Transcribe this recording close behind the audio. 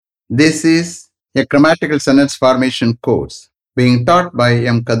This is a grammatical sentence formation course being taught by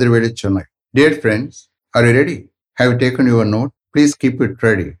M. Kadirvedi Chennai. Dear friends, are you ready? Have you taken your note? Please keep it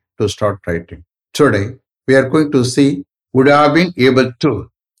ready to start writing. Today, we are going to see would have been able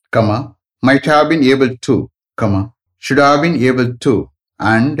to, comma, might have been able to, comma, should have been able to,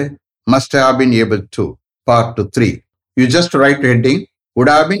 and must have been able to. Part 3. You just write heading would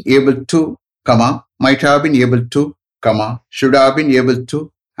have been able to, comma, might have been able to, comma, should have been able to,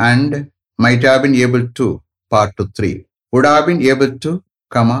 and might have been able to. Part 3. Would have been able to,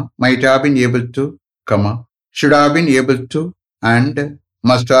 comma, might have been able to, comma, should have been able to, and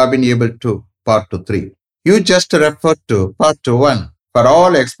must have been able to. Part 3. You just refer to Part 1 for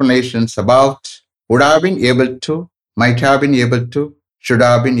all explanations about would have been able to, might have been able to, should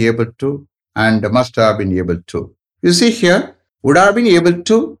have been able to, and must have been able to. You see here, would have been able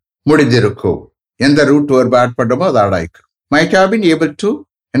to முடிந்திருக்கும் எந்த root verb add பண்றோமோ அது add ஆயிக்கும். Might have been able to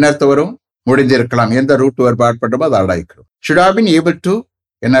என்ன அர்த்தம் வரும்? முடிந்திருக்கலாம். எந்த root verb add பண்றோமோ அது add ஆயிக்கும். Should have been able to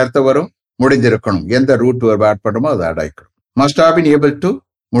என்ன அர்த்தம் வரும்? முடிந்திருக்கணும். எந்த ரூட் verb ஆட் பண்றோமோ அது add ஆயிக்கும். Must have been able to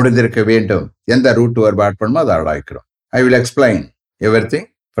முடிந்திருக்க வேண்டும். எந்த ரூட் verb ஆட் பண்ணுமோ அது add ஆயிக்கும். I will explain everything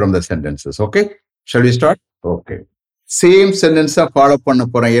from the sentences. Okay? Shall we start? Okay. Same sentence follow பண்ண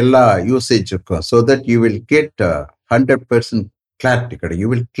போற எல்லா யூசேஜுக்கும் so that you will get 100% clarity. You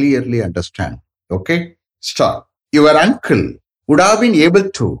will clearly understand. Okay? Start. Your uncle would have been able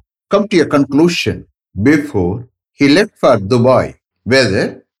to come to a conclusion before he left for Dubai whether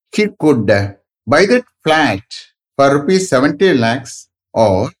he could buy that flat for rupees 70 lakhs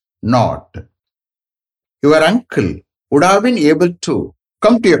or not. Your uncle would have been able to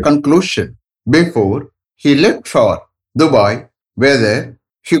come to a conclusion before he left for Dubai whether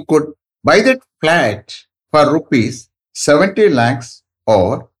he could buy that flat for rupees 70 lakhs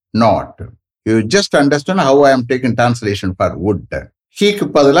or not. You just understand how I am taking translation for would. Heக்கு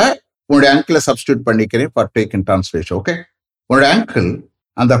பதிலா உங்களுடைய அங்கிளை substitute பண்ணிக்கிறேன் for taking translation. Okay? உங்களுடைய uncle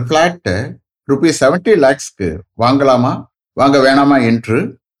அந்த பிளாட்டை rupees 70 lakhsக்கு வாங்கலாமா வாங்க வேணாமா என்று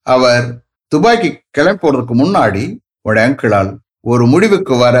அவர் துபாய்க்கு கிளம்பி போறதுக்கு முன்னாடி உங்களுடைய அங்கிளால் ஒரு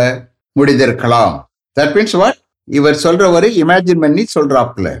முடிவுக்கு வர முடிந்திருக்கலாம். That means what? இவர் சொல்றவரை இமேஜின் பண்ணி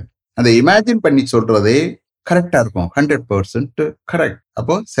சொல்றாப்புல அந்த இமேஜின் பண்ணி சொல்றதே கரெக்டா இருக்கும். 100% கரெக்ட்.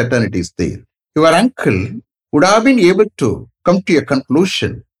 அப்போ certainty is there. Your uncle would have been able to come to a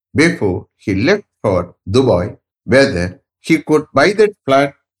conclusion before he left for Dubai whether he could buy that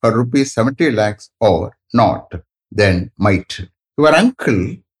flat for rupees 70 lakhs or not. Then might. Your uncle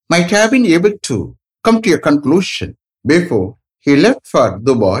might have been able to come to a conclusion before he left for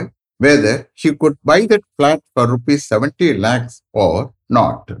Dubai whether he could buy that flat for rupees 70 lakhs or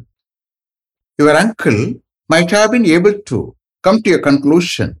not. Your uncle might have been able to come to a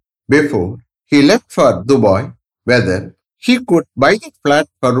conclusion before he left for Dubai whether he could buy that flat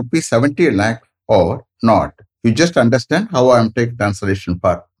for rupees 70 lakhs or not. You just understand how I am taking translation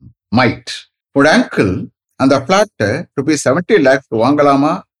part. Might. Your uncle அந்த பிளாட்டை rupees 70 lakhs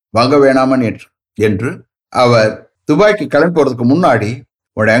வாங்கலாமா வாங்க வேணாமா என்று அவர் துபாய்க்கு கிளம்பி போறதுக்கு முன்னாடி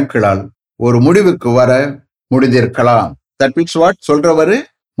உடைய அங்கிளால் ஒரு முடிவுக்கு வர முடிந்திருக்கலாம். That means what? சொல்றவரு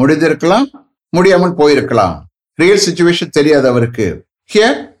முடிந்திருக்கலாம் முடியாமல் போயிருக்கலாம். ரியல் சிச்சுவேஷன் தெரியாதவருக்கு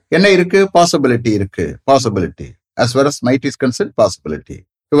ஹியர் என்ன இருக்கு? பாசிபிலிட்டி இருக்கு. Possibility. As far as might is concerned, possibility.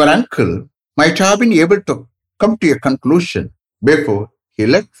 Your uncle might have been able to come to a conclusion before he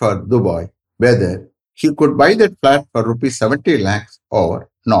left for Dubai whether he could buy that flat for rupees 70 lakhs or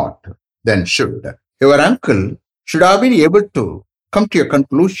not. Then should. Your uncle should have been able to come to a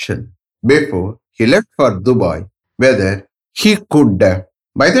conclusion before he left for Dubai whether he could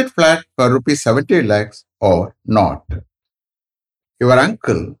buy that flat for rupees 70 lakhs or not. Your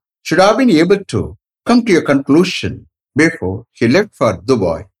uncle should have been able to come to a conclusion before he left for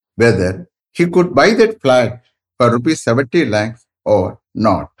Dubai whether he could buy that flat for rupees 70 lakhs or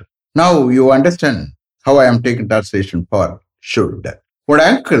not. Now you understand how I am taking translation for should. உன்னோட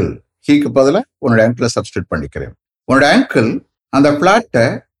uncle ஹீக்கு பதிலாக உன்னோட அங்கிளை substitute பண்ணிக்கிறேன். உன்னோட uncle அந்த பிளாட்டை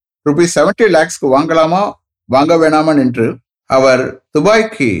rupees 70 lakhsக்கு வாங்கலாமா வாங்க வேணாமா என்று அவர்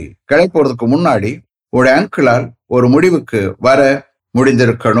துபாய்க்கு கிளம்பி போறதுக்கு முன்னாடி உடைய அங்கிளால் ஒரு முடிவுக்கு வர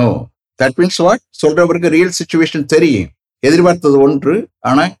முடிந்திருக்கணும். That means what? சொல்றவருக்கு real situation தெரியும். எதிர்பார்த்தது ஒன்று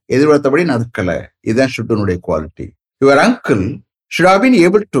ஆனா எதிர்பார்த்தபடி நடக்கல. இதுதான் ஷுட்னுடைய quality. Your uncle should have been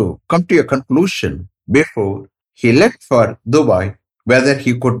able to come to a conclusion before he left for Dubai whether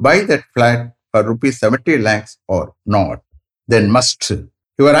he could buy that flat for rupees 70 lakhs or not. Then must.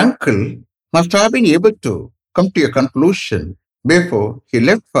 Your uncle must have been able to come to a conclusion before he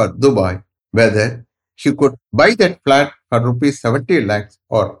left for Dubai whether he could buy that flat for rupees 70 lakhs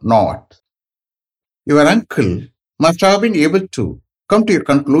or not. Your uncle must have been able to come to a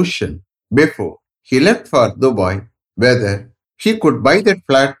conclusion before he left for Dubai whether he could buy that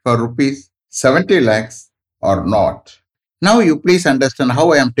flat for rupees 70 lakhs or not. Now you please understand how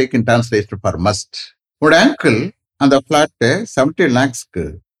I am taking translation for must. உங்களோட uncle அந்த பிளாட்டை 70 லேக்ஸ்க்கு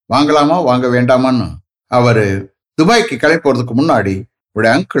வாங்கலாமா வாங்க வேண்டாமான்னு அவரு துபாய்க்கு கிளம்பி போறதுக்கு முன்னாடி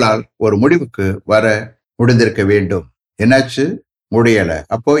உங்களுடைய அங்கிளால் ஒரு முடிவுக்கு வர முடிந்திருக்க வேண்டும். என்னாச்சு? முடியல.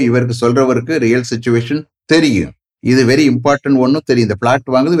 அப்போ இவருக்கு சொல்றவருக்கு ரியல் சிச்சுவேஷன் தெரியும். இது வெரி இம்பார்ட்டன்ட் ஒன்னும் தெரியும். இந்த பிளாட்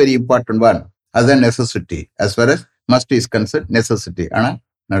வாங்குறது வெரி இம்பார்ட்டன்ட் ஒன். அதுதான் necessity. as far as must is concerned necessity. ஆனா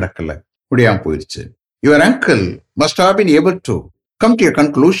நடக்கல, முடியாம போயிருச்சு. Your uncle must have been able to come to a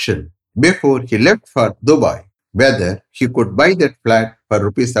conclusion before he left for Dubai whether he could buy that flat for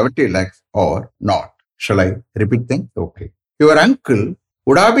rupees 70 lakhs or not. Shall I repeat them? Okay. Your uncle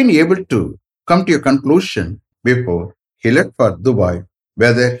would have been able to come to a conclusion before he left for Dubai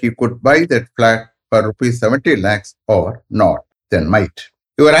whether he could buy that flat for rupees 70 lakhs or not. Then might.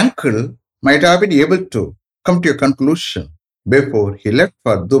 Your uncle might have been able to come to a conclusion before he left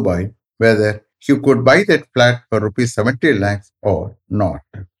for Dubai whether he could buy that flat for rupees 70 lakhs or not.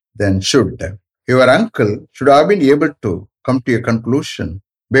 Then should. Your uncle should have been able to come to a conclusion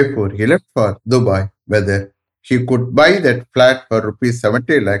before he left for Dubai whether he could buy that flat for rupees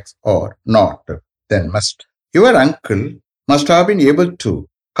 70 lakhs or not. Then must. Your uncle must have been able to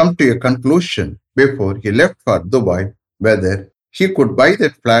come to a conclusion before he left for Dubai whether he could buy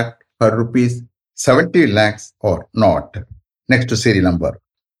that flat for rupees 70 lakhs or not. Next to serial number.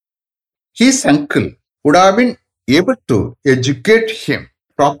 His uncle would have been able to educate him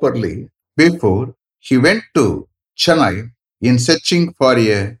properly before he went to Chennai in searching for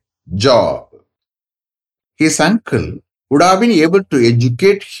a job. His uncle would have been able to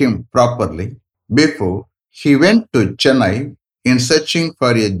educate him properly before he went to Chennai in searching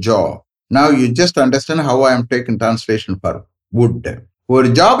for a job. Now you just understand how I am taking translation for would. ஒரு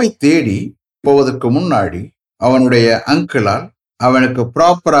ஜாபை தேடி போவதற்கு முன்னாடி அவனுடைய அங்கிளால் அவனுக்கு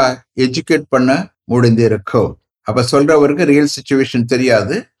ப்ராப்பரா educate பண்ண முடிந்திருக்கும். அப்ப சொல்றவருக்கு ரியல் சிச்சுவேஷன்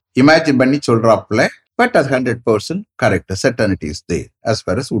தெரியாது, இமேஜின் பண்ணி சொல்றாப்புல. பட் அது 100% correct. certainty is there as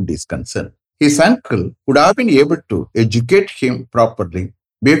far as would is concerned. His uncle would have been able to educate him properly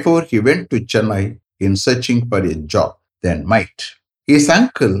before he went to Chennai in searching for a job. Then might. His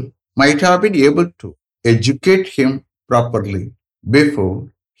uncle might have been able to educate him properly before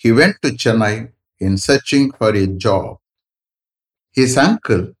he went to Chennai in searching for a job. His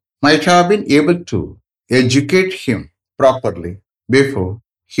uncle might have been able to educate him properly before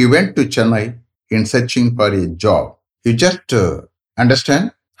he went to Chennai in searching for a job. You just understand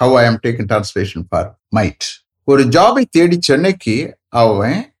how I am taking translation for might. ஒரு ஜாபை தேடி சென்னைக்கு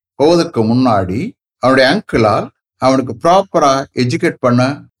அவன் போவதற்கு முன்னாடி அவனுடைய அங்கிளால் அவனுக்கு ப்ராப்பரா எஜுகேட் பண்ண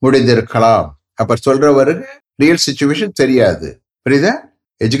முடிந்திருக்கலாம். அப்ப சொல்றவருக்கு ரியல் சிச்சுவேஷன் தெரியாது. புரியுதா?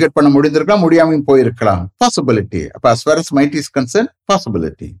 எஜுகேட் பண்ண முடிந்திருக்கலாம், முடியாமையும் போயிருக்கலாம். பாசிபிலிட்டி. அப்ப as far as might is concerned,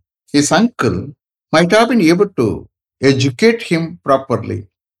 possibility. His uncle might have been able to educate him properly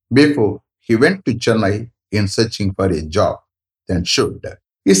before he went to Chennai in searching for a job. Then should.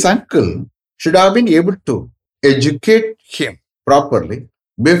 His uncle should have been able to educate him properly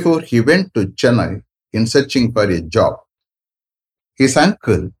before he went to Chennai in searching for a job. His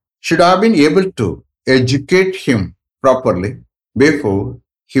uncle should have been able to educate him properly before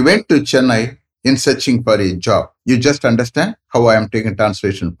he went to Chennai in searching for a job. You just understand how I am taking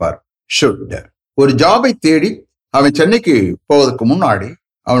translation for should. ஒரு ஜாபை தேடி அவன் சென்னைக்கு போவதற்கு முன்னாடி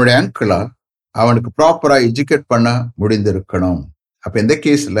அவனுடைய அங்கிளால் அவனுக்கு ப்ராப்பரா எஜுகேட் பண்ண முடிந்திருக்கணும். அப்ப இந்த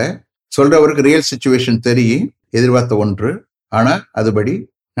கேஸ்ல சொல்றவருக்கு ரியல் சிச்சுவேஷன் தெரியும், எதிர்பார்த்த ஒன்று, ஆனா அதுபடி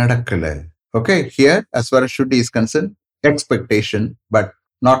நடக்கல. Okay, here as far as should is concerned, expectation but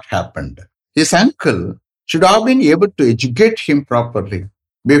not happened. His uncle should have been able to educate him properly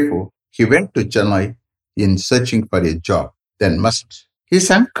before he went to Chennai in searching for a job. Then must. His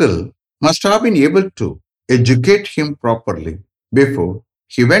uncle must have been able to educate him properly before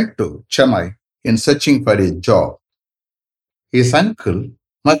he went to Chennai in searching for a job. His uncle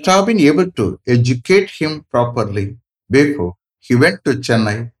must have been able to educate him properly before he went to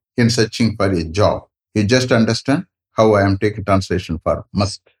Chennai in searching for a job. You just understand how I am taking translation for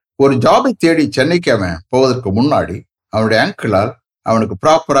must. ஒரு ஜாபை தேடி சென்னைக்கு அவன் போவதற்கு முன்னாடி அவனுடைய அங்கிளால் அவனுக்கு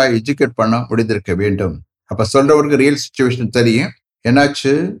ப்ராப்பரா எஜுகேட் பண்ண முடிந்திருக்க வேண்டும். அப்ப சொல்றவருக்கு ரியல் சிச்சுவேஷன் தெரியும்.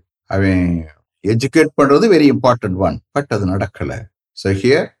 என்னாச்சு? அவன் எஜுகேட் பண்றது வெரி இம்பார்ட்டன்ட் ஒன், பட் அது நடக்கல. So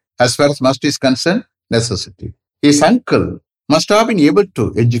here, as far as must is concerned, necessity. His uncle must have been able to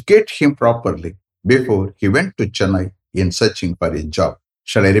educate him properly before he went to Chennai in searching for a job.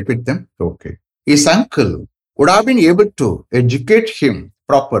 Shall I repeat them? Okay. His uncle would have been able to educate him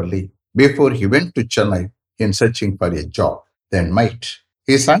properly before he went to Chennai in searching for a job. then might.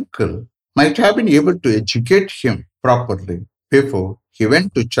 His uncle might have been able to educate him properly before he went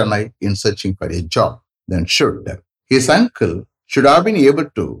to Chennai in searching for a job, then should. His uncle should have been able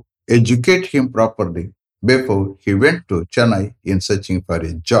to educate him properly before he went to Chennai in searching for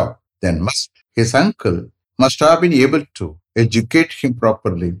a job, then must. His uncle must have been able to educate him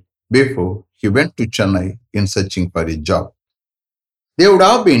properly before he went to Chennai in searching for a job. They would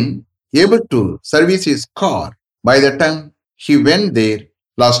have been able to service his car by the time he went there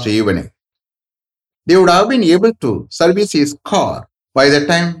last evening. They would have been able to service his car by the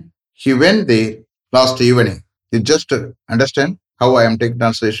time he went there last evening. You just understand how I am taking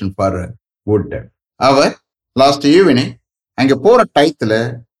translation for would. Our last evening அங்கே போகிற டயத்தில்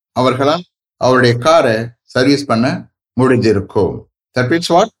அவர்களால் அவருடைய காரை service பண்ண முடிஞ்சிருக்கும். That means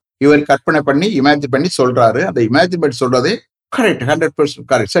what, இவர் கற்பனை பண்ணி இமேஜின் பண்ணி சொல்றாரு. அந்த இமேஜின் பண்ணி சொல்றதே correct, 100%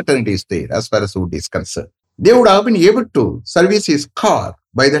 correct. Certainty is there as far as wood is concerned. They would have been able to service his car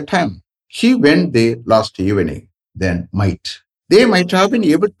by the time he went there last evening, then might. They might have been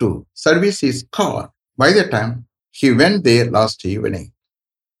able to service his car by the time he went there last evening.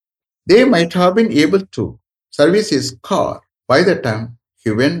 They might have been able to service his car by the time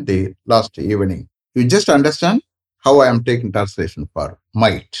he went there last evening. You just understand how I am taking translation for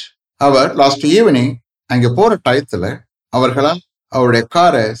might. Our last evening அங்கே போகிற டயத்தில் அவர்களால் அவருடைய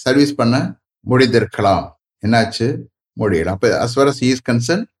காரை service பண்ண முடிந்திருக்கலாம். என்னாச்சு? முடியலாம். அப்போ as far as he is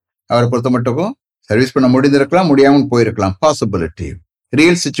concerned, அவரை பொறுத்த மட்டுக்கும் சர்வீஸ் பண்ண முடிந்திருக்கலாம், முடியாமல் போயிருக்கலாம். பாசிபிலிட்டி.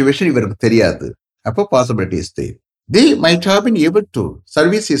 ரியல் சிச்சுவேஷன் இவருக்கு தெரியாது. அப்போ possibility is there. They might have been able to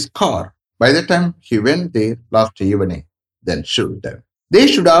service his car by the time he went there last evening, then should. They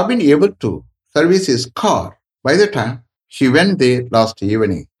should have been able to service his car by the time he went there last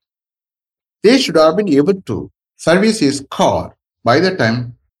evening. They should have been able to service his car by the time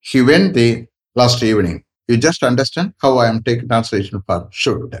he went there last evening. You just understand how I am taking translation for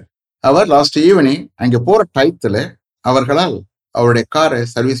should. Our last evening அங்கே போகிற டயத்தில் அவர்களால் அவருடைய காரை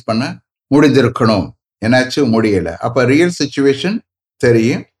service பண்ண முடிஞ்சிருக்கணும். என்னாச்சு? முடியலை. அப்போ ரியல் சிச்சுவேஷன்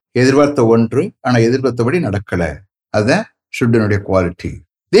தெரியும், எதிர்பார்த்த ஒன்று, ஆனால் எதிர்பார்த்தபடி நடக்கலை. அதுதான் ஷுட்டினுடைய quality.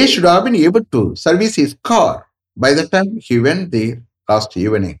 They should have been able to service his car by the time he went there last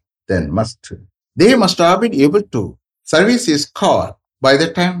evening, then must. They must have been able to service his car by the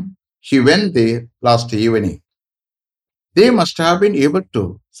time he went there last evening. They must have been able to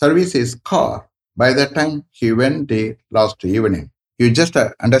service his car by the time he went there last evening. You just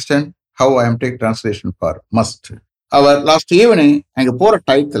understand how I am taking translation for must. Our last evening அங்கே போகிற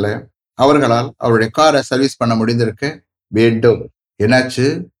டயத்தில் அவர்களால் அவருடைய காரை service பண்ண முடிந்திருக்க வேண்டும். என்னாச்சு?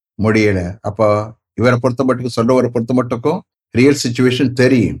 முடியலை. அப்போ இவரை பொறுத்த மட்டுக்கும், சொல்றவரை பொறுத்த மட்டுக்கும் ரியல் சிச்சுவேஷன்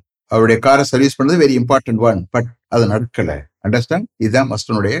தெரியும், அவருடைய காரை சர்வீஸ் பண்ணது வெரி இம்பார்ட்டன்ட் ஒன், பட் அது நடக்கலை. அண்டர்ஸ்டாண்ட்? இதுதான்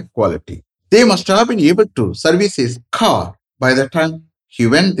மஸ்டனுடைய quality. They must have been able to service his car by the time he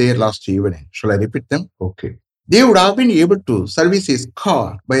went there last evening. Shall I repeat them? Okay. They would have been able to service his car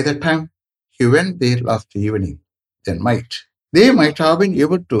by the time he went there last evening, then might. They might have been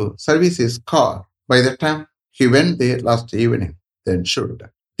able to service his car by the time he went there last evening, then should.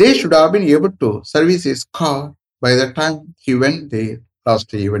 They should have been able to service his car by the time he went there last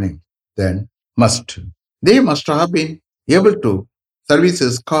evening, then must. They must have been able to service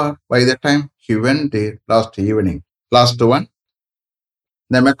his car by the time he went there last evening. Last one.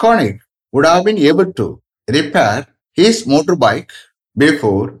 The mechanic would have been able to repair his motorbike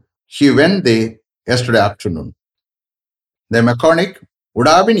before he went there yesterday afternoon. The mechanic would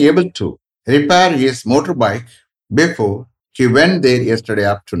have been able to repair his motorbike before he went there yesterday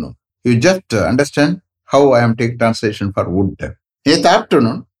afternoon. You just understand how I am taking translation for would. நேற்று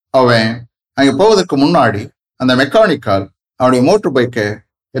afternoon அவன் அங்கே போவதற்கு முன்னாடி அந்த மெக்கானிக்கால் அவனுடைய motor பைக்கை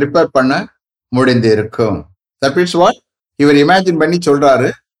repair பண்ண முடிந்திருக்கும். That means what, இவர் இமேஜின் பண்ணி சொல்றாரு,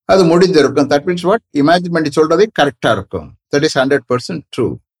 அது முடிந்திருக்கும். தட் மீன்ஸ் வாட், இமேஜின் பண்ணி சொல்றதே கரெக்டா இருக்கும். That is 100% true,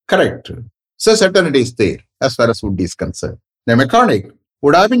 correct. So certainty is there as far as wood is concerned. The mechanic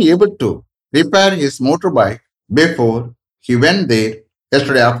would have been able to repair his motorbike before he went there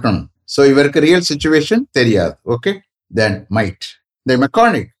yesterday afternoon. So இவருக்கு real situation தெரியாது. Okay, then might. The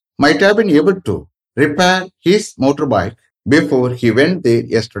mechanic might have been able to repair his motorbike before he went there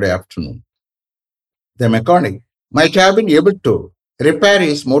yesterday afternoon. The mechanic might have been able to repair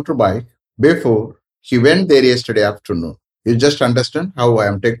his motorbike before he went there yesterday afternoon. You just understand how I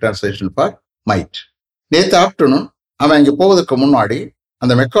am taking translation for might. நேற்று afternoon அவன் இங்கே போவதற்கு முன்னாடி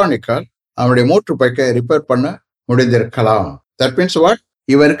அந்த மெக்கானிக்கால் அவனுடைய motor பைக்கை repair பண்ண முடிந்திருக்கலாம். That means what,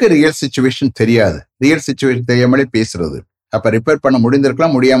 இவருக்கு ரியல் சிச்சுவேஷன் தெரியாது. ரியல் சிச்சுவேஷன் தெரியாமலே பேசுறது. அப்போ ரிப்பேர் பண்ண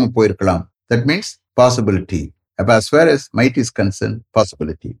முடிந்திருக்கலாம், முடியாமல் போயிருக்கலாம். That means possibility. As far as might is concerned,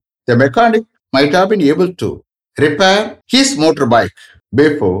 possibility. The mechanic might have been able to repair his motorbike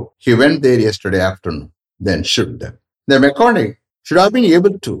before he went there yesterday afternoon. Then should. The mechanic should have been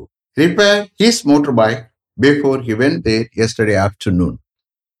able to repair his motorbike before he went there yesterday afternoon.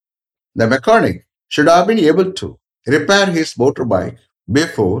 The mechanic should have been able to repair his motorbike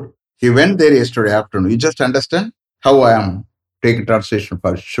before he went there yesterday afternoon. You just understand how I am taking translation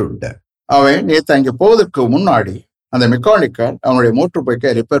for should. அவன் நேற்று அங்கே போவதற்கு முன்னாடி அந்த மெக்கானிக்கால் அவனுடைய motor பைக்கை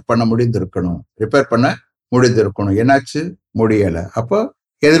repair பண்ண முடிந்திருக்கணும். என்னாச்சு? முடியல. அப்போ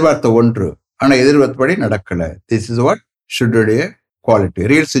எதிர்பார்த்த ஒன்று, ஆனா எதிர்பார்த்தபடி நடக்கல. திஸ் இஸ் வாட் ஷுட்டுடைய குவாலிட்டி.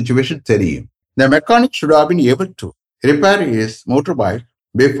 ரியல் சிச்சுவேஷன் தெரியும். The mechanic should have been able to repair his motorbike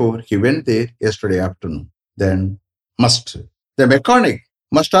before he went there yesterday afternoon. Then must. The mechanic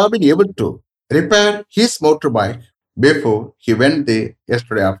must have been able to repair his motorbike before he went there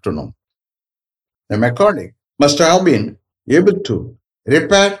yesterday afternoon. The mechanic must have been able to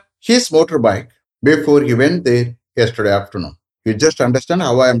repair his motorbike before he went there yesterday afternoon. You just understand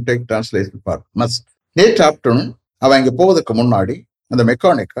how I am taking translation for must. நேற்று afternoon அவன் இங்கே போவதற்கு முன்னாடி அந்த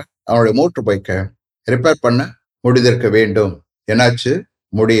மெக்கானிக்கை அவனுடைய motor பைக்கை repair பண்ண முடிந்திருக்க வேண்டும். என்னாச்சு?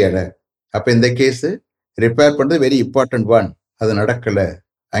 முடியலை. அப்போ இந்த கேஸு ரிப்பேர் பண்ணுறது வெரி இம்பார்ட்டன்ட் ஒன். அது நடக்கலை.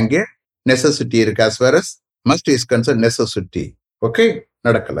 அங்கே நெசசிட்டி இருக்கு. as far as must is concerned, necessity. Okay,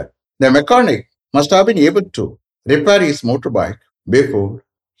 நடக்கலை. The mechanic must have been able to repair his motorbike before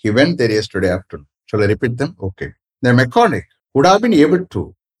he went there yesterday afternoon. Shall I repeat them? Okay. The mechanic would have been able to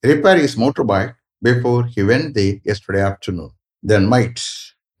repair his motorbike before he went there yesterday afternoon. Then might.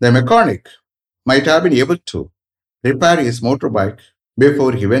 The mechanic might have been able to repair his motorbike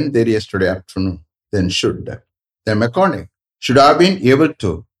before he went there yesterday afternoon. Then should. The mechanic should have been able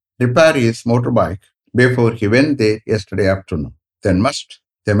to repair his motorbike before he went there yesterday afternoon. Then must.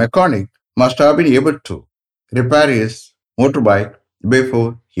 The mechanic must have been able to repair his motorbike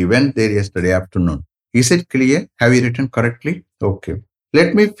before he went there yesterday afternoon. Is it clear? Have you written correctly? Okay.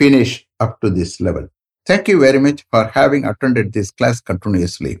 Let me finish up to this level. Thank you very much for having attended this class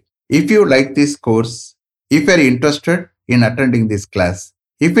continuously. If you like this course, if you are interested in attending this class,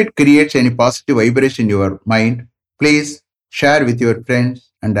 if it creates any positive vibration in your mind, please share with your friends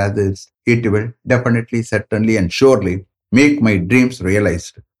and others. It will definitely, certainly and surely make my dreams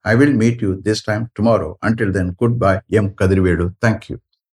realized. I will meet you this time tomorrow. Until then, goodbye. M. Kadirvedu. Thank you.